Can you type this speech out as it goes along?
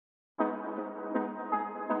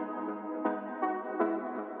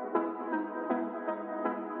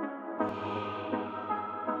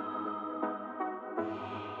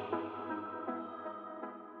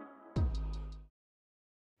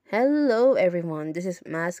Hello everyone, this is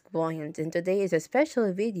Mask Voyant and today is a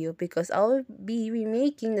special video because I'll be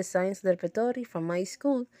remaking the science laboratory from my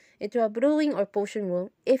school into a brewing or potion room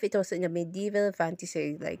if it was in a medieval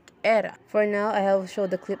fantasy like era. For now, I have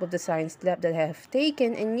showed the clip of the science lab that I have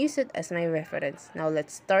taken and used it as my reference. Now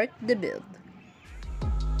let's start the build.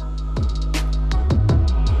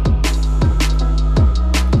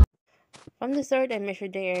 From the start, I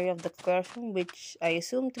measured the area of the classroom, which I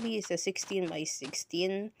assume to be is a 16 by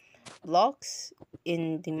 16 blocks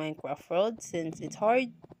in the Minecraft world, since it's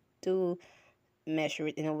hard to measure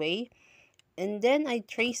it in a way. And then I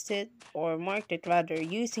traced it, or marked it rather,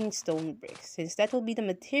 using stone bricks, since that will be the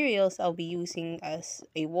materials I'll be using as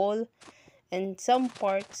a wall and some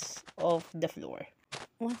parts of the floor.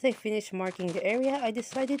 Once I finished marking the area, I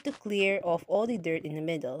decided to clear off all the dirt in the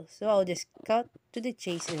middle, so I'll just cut to the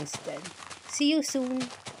chase instead. See you soon!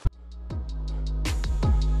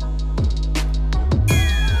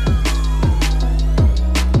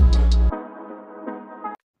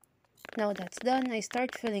 Now that's done, I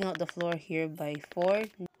start filling out the floor here by 4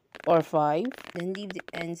 or 5, then leave the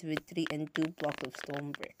ends with 3 and 2 blocks of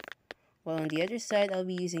stone brick. While on the other side, I'll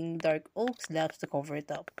be using dark oak slabs to cover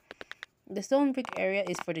it up. The stone brick area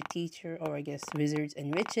is for the teacher, or I guess wizards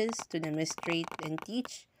and witches, to demonstrate and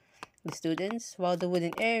teach the students, while the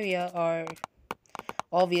wooden area are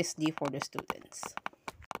obviously for the students.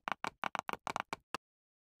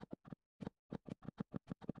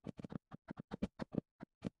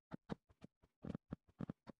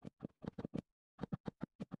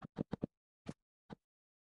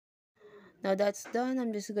 Now that's done,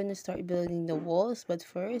 I'm just gonna start building the walls, but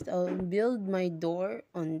first I'll build my door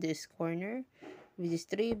on this corner, which is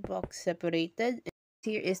 3 blocks separated. And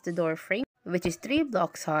here is the door frame, which is 3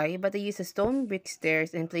 blocks high, but I use a stone brick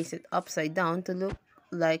stairs and place it upside down to look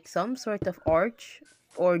like some sort of arch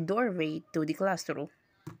or doorway to the classroom.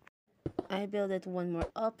 I built it one more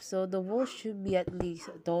up, so the wall should be at least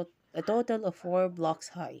a total of 4 blocks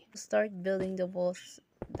high. Start building the walls,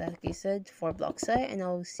 like I said, 4 blocks high, and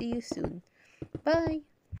I'll see you soon. Bye!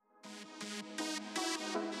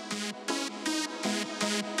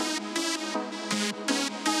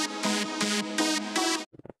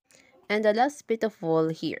 And the last bit of wall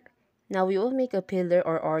here. Now we will make a pillar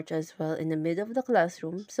or arch as well in the middle of the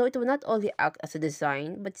classroom, so it will not only act as a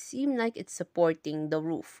design, but seem like it's supporting the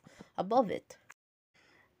roof above it.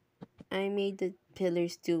 I made the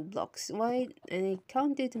pillars 2 blocks wide, and I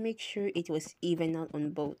counted to make sure it was even out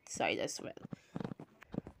on both sides as well.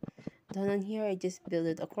 Down on here, I just build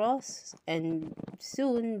it across, and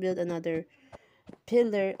soon build another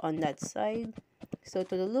pillar on that side, so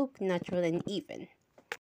to look natural and even.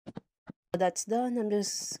 That's done, I'm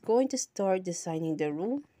just going to start designing the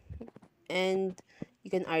room, and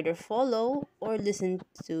you can either follow or listen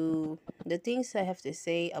to the things I have to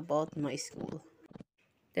say about my school.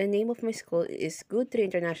 The name of my school is Good Tree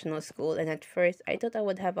International School, and at first I thought I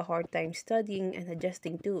would have a hard time studying and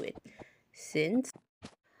adjusting to it, since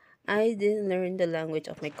I didn't learn the language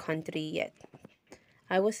of my country yet.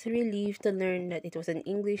 I was relieved to learn that it was an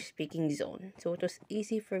English-speaking zone, so it was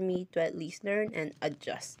easy for me to at least learn and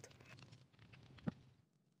adjust.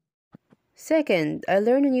 Second, I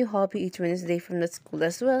learned a new hobby each Wednesday from the school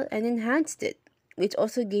as well and enhanced it, which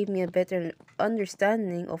also gave me a better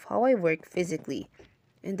understanding of how I work physically.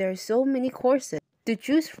 And there are so many courses to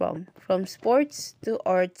choose from sports to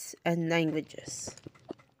arts and languages.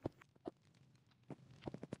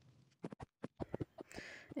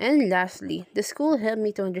 And lastly, the school helped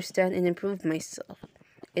me to understand and improve myself.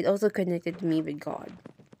 It also connected me with God.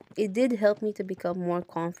 It did help me to become more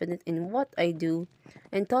confident in what I do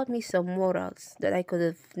and taught me some morals that I could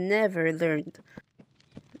have never learned.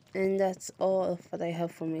 And that's all of what I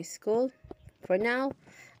have for my school. For now,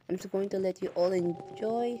 I'm just going to let you all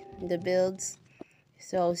enjoy the builds.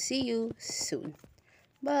 So I'll see you soon.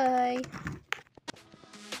 Bye!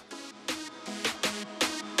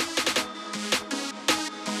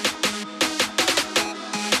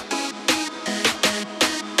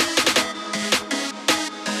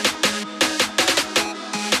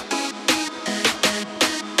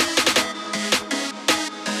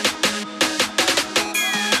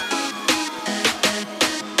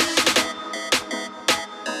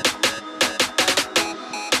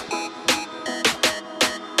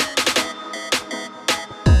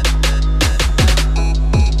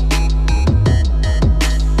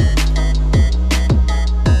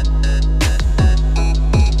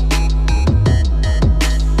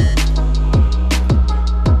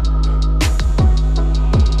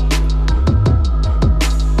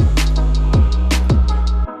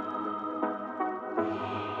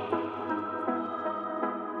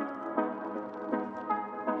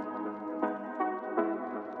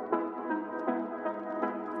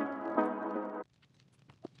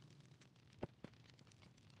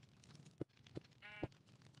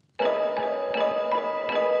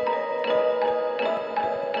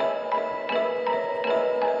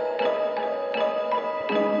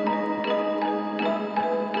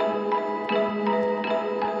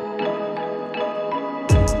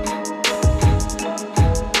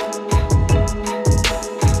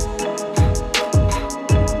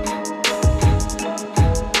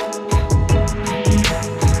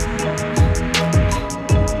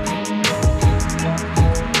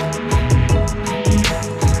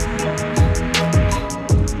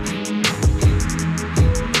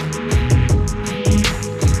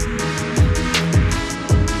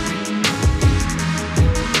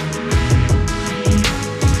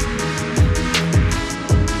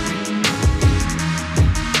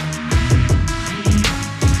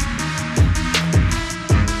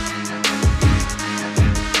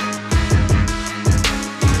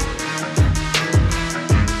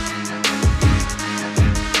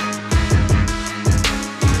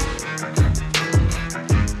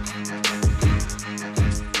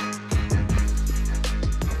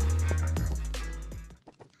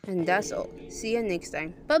 And that's all. See you next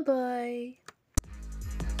time. Bye bye.